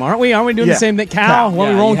same game, aren't we? Aren't we doing the same thing? Cal, when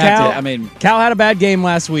we rolling Cal? Cal had a bad game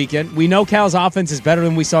last weekend. We know Cal's offense is better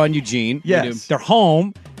than we saw in Eugene. Yes. They're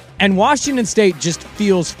home. And Washington State just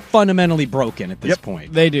feels fundamentally broken at this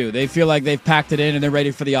point. They do. They feel like they've packed it in and they're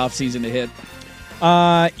ready for the offseason to hit.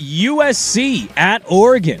 USC at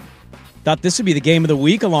Oregon. Thought this would be the game of the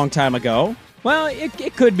week a long time ago. Well,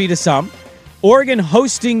 it could be to some. Oregon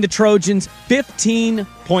hosting the Trojans,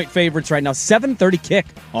 15-point favorites right now. 7:30 kick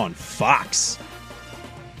on Fox.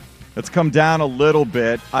 Let's come down a little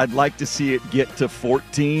bit. I'd like to see it get to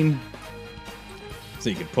 14.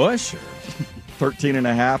 So you can push? Or?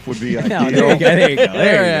 13.5 would be No, ideal. there you go.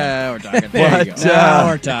 We're talking. But,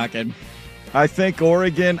 we're talking. I think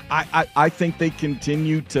Oregon, I think they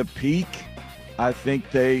continue to peak. I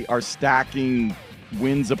think they are stacking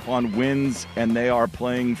wins upon wins, and they are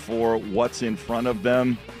playing for what's in front of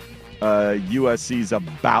them. USC's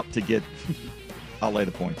about to get – I'll lay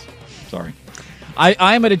the points. Sorry.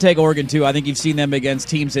 I'm going to take Oregon, too. I think you've seen them against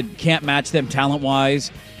teams that can't match them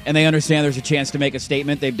talent-wise, and they understand there's a chance to make a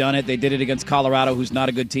statement. They've done it. They did it against Colorado, who's not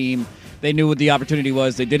a good team. They knew what the opportunity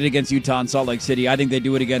was. They did it against Utah and Salt Lake City. I think they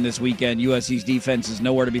do it again this weekend. USC's defense is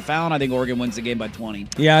nowhere to be found. I think Oregon wins the game by 20.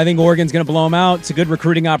 Yeah, I think Oregon's going to blow them out. It's a good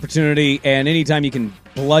recruiting opportunity, and anytime you can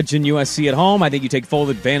bludgeon USC at home, I think you take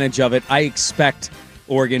full advantage of it. I expect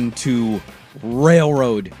Oregon to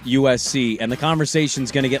railroad USC, and the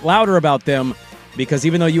conversation's going to get louder about them because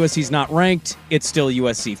even though USC's not ranked, it's still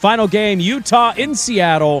USC. Final game, Utah in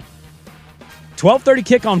Seattle. 12:30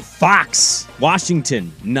 kick on Fox.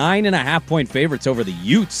 Washington, 9.5-point favorites over the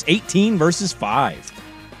Utes, 18 versus 5.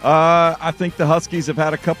 I think the Huskies have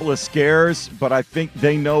had a couple of scares, but I think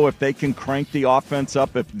they know if they can crank the offense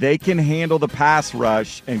up, if they can handle the pass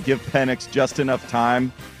rush and give Penix just enough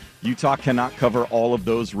time, Utah cannot cover all of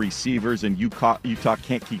those receivers, and Utah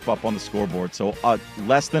can't keep up on the scoreboard. So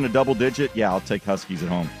less than a double digit, yeah, I'll take Huskies at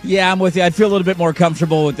home. Yeah, I'm with you. I'd feel a little bit more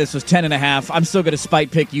comfortable if this was 10.5. I'm still going to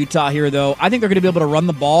spite pick Utah here, though. I think they're going to be able to run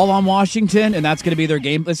the ball on Washington, and that's going to be their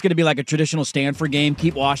game. It's going to be like a traditional Stanford game.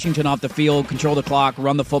 Keep Washington off the field, control the clock,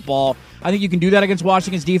 run the football. I think you can do that against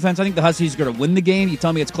Washington's defense. I think the Huskies are going to win the game. You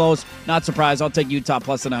tell me it's close. Not surprised. I'll take Utah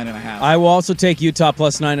plus the 9.5. I will also take Utah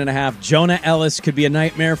plus 9.5. Jonah Ellis could be a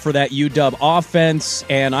nightmare for that UW offense,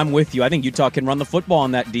 and I'm with you. I think Utah can run the football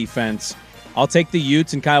on that defense. I'll take the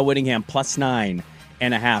Utes and Kyle Whittingham plus 9.5.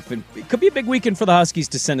 And it could be a big weekend for the Huskies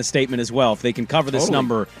to send a statement as well if they can cover this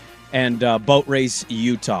number and boat race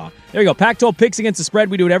Utah. There you go. Pac-12 Picks Against the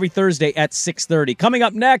Spread. We do it every Thursday at 6:30. Coming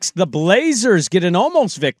up next, the Blazers get an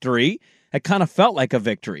almost victory. it kind of felt like a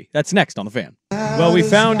victory. That's next on The Fan. Well, we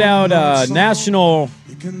found out National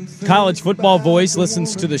College Football Voice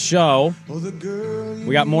listens to the show.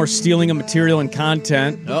 We got more stealing of material and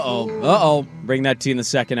content. Uh-oh. Bring that to you in the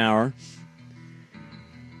second hour.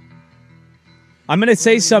 I'm going to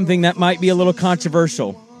say something that might be a little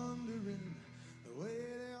controversial.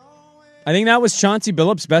 I think that was Chauncy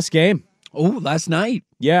Billups' best game. Oh, last night.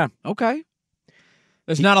 Yeah. Okay.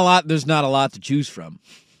 There's not a lot to choose from.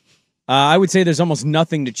 I would say there's almost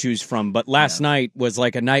nothing to choose from, but last night was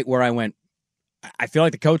like a night where I went, I feel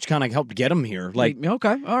like the coach kind of helped get him here. Like,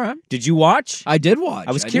 okay, all right. Did you watch? I did watch.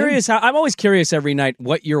 I was curious. I'm always curious every night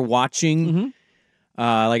what you're watching. Mm-hmm.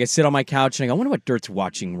 Like I sit on my couch and I go, I wonder what Dirt's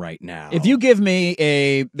watching right now. If you give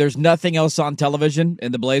me there's nothing else on television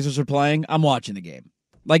and the Blazers are playing, I'm watching the game.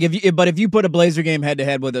 Like if you put a Blazer game head to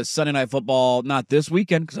head with a Sunday Night Football, not this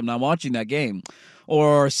weekend because I'm not watching that game.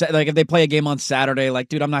 Or like if they play a game on Saturday, like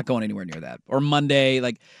dude, I'm not going anywhere near that. Or Monday,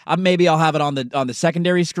 like maybe I'll have it on the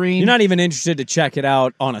secondary screen. You're not even interested to check it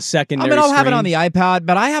out on a secondary. I'll have it on the iPad,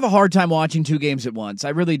 but I have a hard time watching two games at once. I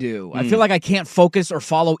really do. I feel like I can't focus or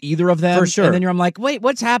follow either of them. For sure. And then I'm like, wait,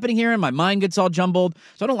 what's happening here? And my mind gets all jumbled.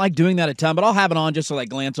 So I don't like doing that a ton. But I'll have it on just to like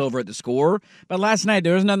glance over at the score. But last night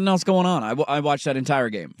there was nothing else going on. I watched that entire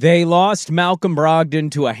game. They lost Malcolm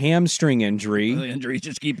Brogdon to a hamstring injury. The injuries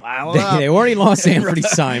just keep piling up. They already lost Anthony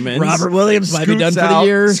Simons. Robert Williams might be done for the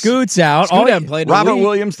year. Scoots out. Robert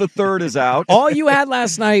Williams III is out. All you had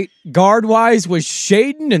last night, guard-wise, was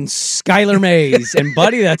Shaden and Skylar Mays. And,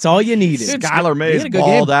 buddy, that's all you needed. Skylar Mays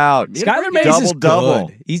balled out. Skylar Mays is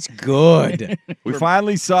good. He's good. We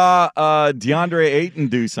finally saw DeAndre Ayton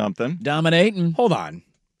do something. Dominating. Hold on.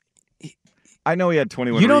 I know he had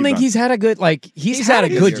 21 You don't rebounds. think he's had a good, he's had a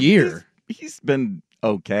good year? He's been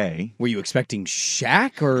okay. Were you expecting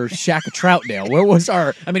Shaq or Shaq Troutdale? Where was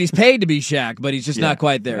our... I mean, he's paid to be Shaq, but he's just not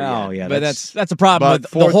quite there yet. Yeah, but that's a problem with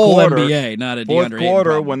the whole NBA, not a DeAndre Fourth Ayton quarter,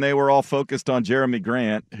 problem. when they were all focused on Jeremy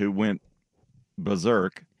Grant, who went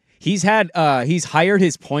berserk. He's hired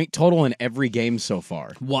his point total in every game so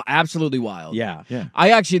far. Well, absolutely wild. Yeah.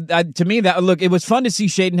 To me, it was fun to see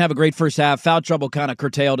Shaden have a great first half. Foul trouble kind of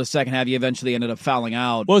curtailed his second half. He eventually ended up fouling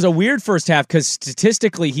out. Well, it was a weird first half because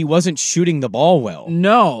statistically he wasn't shooting the ball well.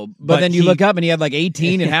 No, but then you look up and he had like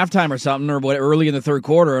 18 at halftime or something, or early in the third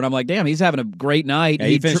quarter, and I'm like, damn, he's having a great night. Yeah,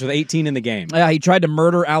 he finished with 18 in the game. Yeah, he tried to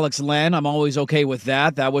murder Alex Len. I'm always okay with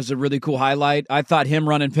that. That was a really cool highlight. I thought him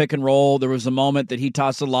running pick and roll. There was a moment that he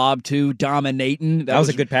tossed a lob to Dominating. That was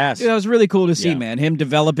a good pass. That was really cool to see, man. Him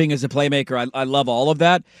developing as a playmaker. I love all of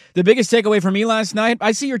that. The biggest takeaway for me last night,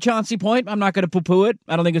 I see your Chauncy point. I'm not going to poo-poo it.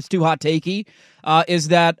 I don't think it's too hot takey. Is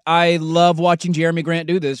that I love watching Jeremy Grant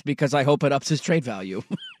do this because I hope it ups his trade value.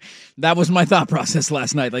 That was my thought process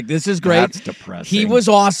last night. Like, this is great. That's depressing. He was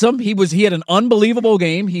awesome. He had an unbelievable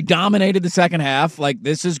game. He dominated the second half. Like,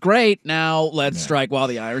 this is great. Now let's strike while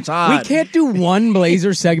the iron's hot. We can't do one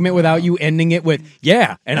Blazer segment without you ending it with,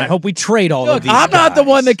 and I hope we trade all of these I'm not guys. the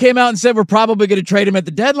one that came out and said we're probably going to trade him at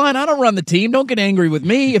the deadline. I don't run the team. Don't get angry with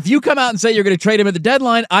me. If you come out and say you're going to trade him at the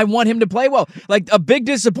deadline, I want him to play well. Like, a big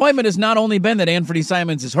disappointment has not only been that Anthony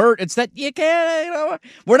Simons is hurt, it's that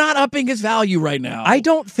we're not upping his value right now. I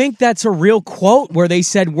don't think that's a real quote where they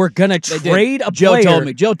said we're going to trade a Joe player. told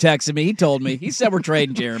me. Joe texted me. He told me. He said we're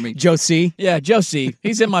trading Jeremy. Joe C? Yeah, Joe C.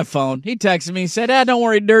 He's in my phone. He texted me. He said, don't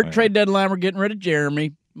worry, Dirt. Trade deadline. We're getting rid of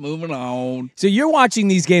Jeremy. Moving on. So you're watching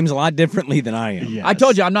these games a lot differently than I am. Yes. I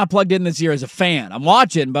told you I'm not plugged in this year as a fan. I'm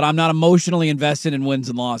watching, but I'm not emotionally invested in wins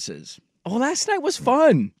and losses. Oh, last night was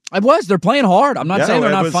fun. It was. They're playing hard. I'm not saying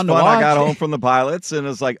they're not fun to watch. I got home from the Pilots and it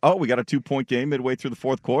was like, we got a 2-point game midway through the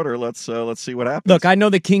fourth quarter. Let's see what happens. Look, I know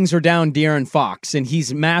the Kings are down De'Aaron Fox, and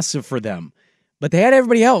he's massive for them. But they had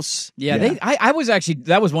everybody else. Yeah. I was actually,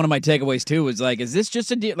 that was one of my takeaways too, was like, is this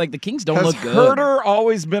just like the Kings don't look good? Has Herter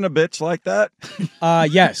always been a bitch like that?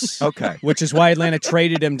 Yes. Okay. Which is why Atlanta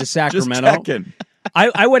traded him to Sacramento. Just checking.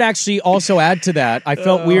 I would actually also add to that. I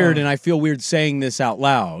felt weird, and I feel weird saying this out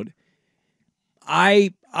loud.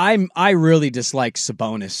 I really dislike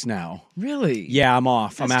Sabonis now. Really? Yeah, I'm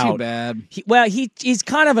off. That's I'm out. Too bad. He's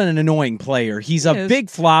kind of an annoying player. He's a big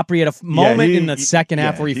flopper. He had a moment in the second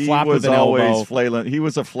half where he flopped with an elbow. Flailing. He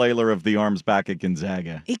was a flailer of the arms back at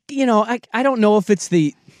Gonzaga. I don't know if it's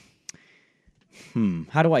the...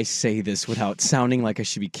 How do I say this without sounding like I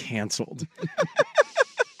should be canceled?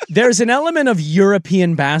 There's an element of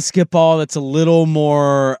European basketball that's a little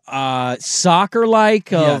more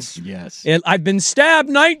soccer-like. Yes. I've been stabbed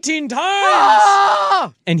 19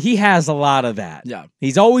 times! And he has a lot of that. Yeah.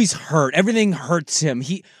 He's always hurt. Everything hurts him.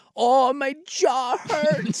 My jaw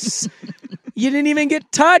hurts. You didn't even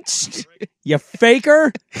get touched. You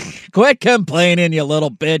faker. Quit complaining, you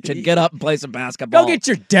little bitch, and get up and play some basketball. Go get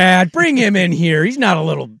your dad. Bring him in here. He's not a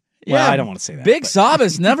little... Well, I don't want to say that. Big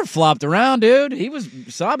Sabas never flopped around, dude.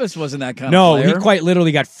 Sabas wasn't that kind of player. No, he quite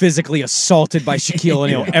literally got physically assaulted by Shaquille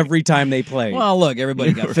O'Neal every time they played. Well, look,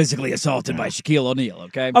 everybody got physically assaulted by Shaquille O'Neal,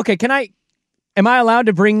 okay? Okay, am I allowed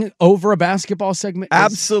to bring over a basketball segment?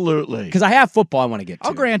 Absolutely. Because I have football I want to get to.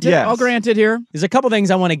 I'll grant it. Yes. I'll grant it here. There's a couple things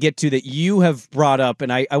I want to get to that you have brought up,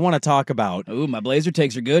 and I want to talk about. Ooh, my Blazer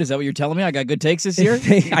takes are good. Is that what you're telling me? I got good takes this year?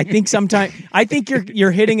 I think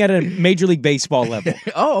you're hitting at a Major League Baseball level.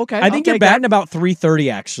 Oh, okay. I think you're batting about 330,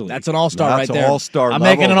 actually. That's an all-star right there. That's an all-star I'm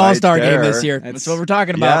level making an all-star game this year. That's what we're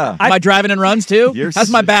talking about. Am I driving in runs, too? How's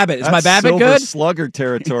my BABIP? Is my BABIP good? Slugger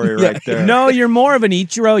territory right there. No, you're more of an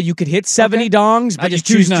Ichiro. You could hit 70 dongs, but you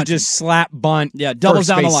choose to just slap bunt. Yeah, doubles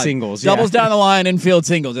down the line. Singles. Doubles down the line, infield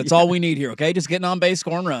singles. That's all we need here, okay? Just getting on base,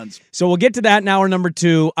 scoring runs. So we'll get to that in hour number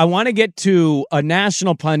 2. I want to get to a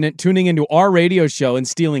national pundit tuning into our radio show and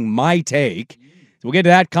stealing my take. So we'll get to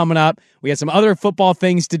that coming up. We have some other football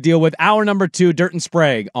things to deal with. Hour number 2, Dirt and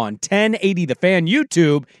Sprague on 1080 The Fan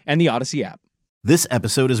YouTube and the Odyssey app. This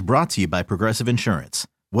episode is brought to you by Progressive Insurance.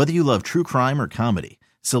 Whether you love true crime or comedy,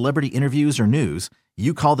 celebrity interviews or news,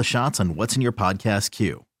 you call the shots on what's in your podcast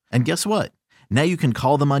queue. And guess what? Now you can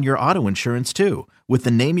call them on your auto insurance, too, with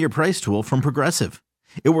the Name Your Price tool from Progressive.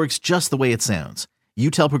 It works just the way it sounds. You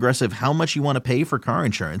tell Progressive how much you want to pay for car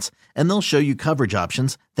insurance, and they'll show you coverage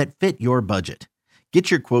options that fit your budget. Get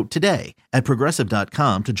your quote today at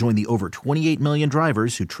Progressive.com to join the over 28 million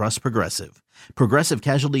drivers who trust Progressive. Progressive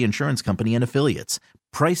Casualty Insurance Company and Affiliates.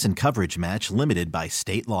 Price and coverage match limited by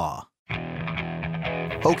state law.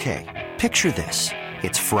 Okay, picture this.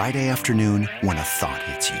 It's Friday afternoon when a thought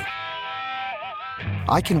hits you.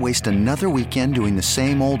 I can waste another weekend doing the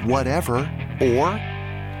same old whatever, or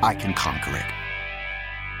I can conquer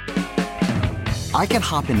it. I can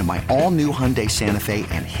hop into my all-new Hyundai Santa Fe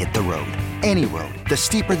and hit the road. Any road. The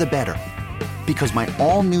steeper, the better. Because my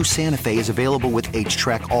all-new Santa Fe is available with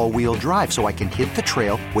H-Track all-wheel drive, so I can hit the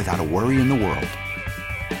trail without a worry in the world.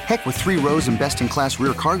 Heck, with 3 rows and best-in-class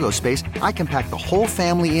rear cargo space, I can pack the whole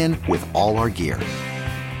family in with all our gear.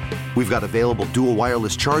 We've got available dual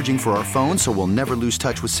wireless charging for our phones, so we'll never lose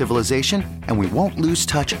touch with civilization, and we won't lose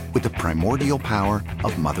touch with the primordial power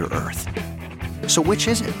of Mother Earth. So which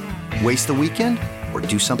is it? Waste the weekend or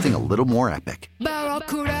do something a little more epic?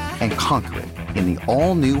 And conquer it in the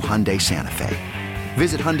all-new Hyundai Santa Fe.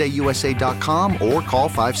 Visit HyundaiUSA.com or call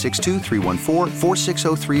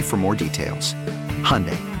 562-314-4603 for more details.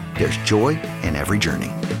 Hyundai, there's joy in every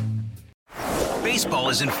journey. Baseball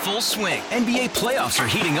is in full swing. NBA playoffs are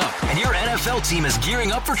heating up, and your NFL team is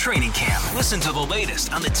gearing up for training camp. Listen to the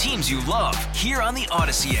latest on the teams you love here on the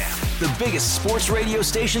Odyssey app. The biggest sports radio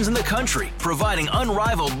stations in the country, providing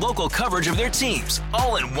unrivaled local coverage of their teams,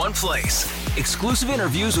 all in one place. Exclusive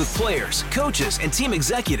interviews with players, coaches, and team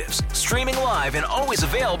executives, streaming live and always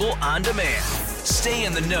available on demand. Stay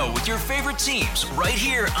in the know with your favorite teams right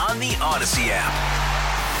here on the Odyssey app.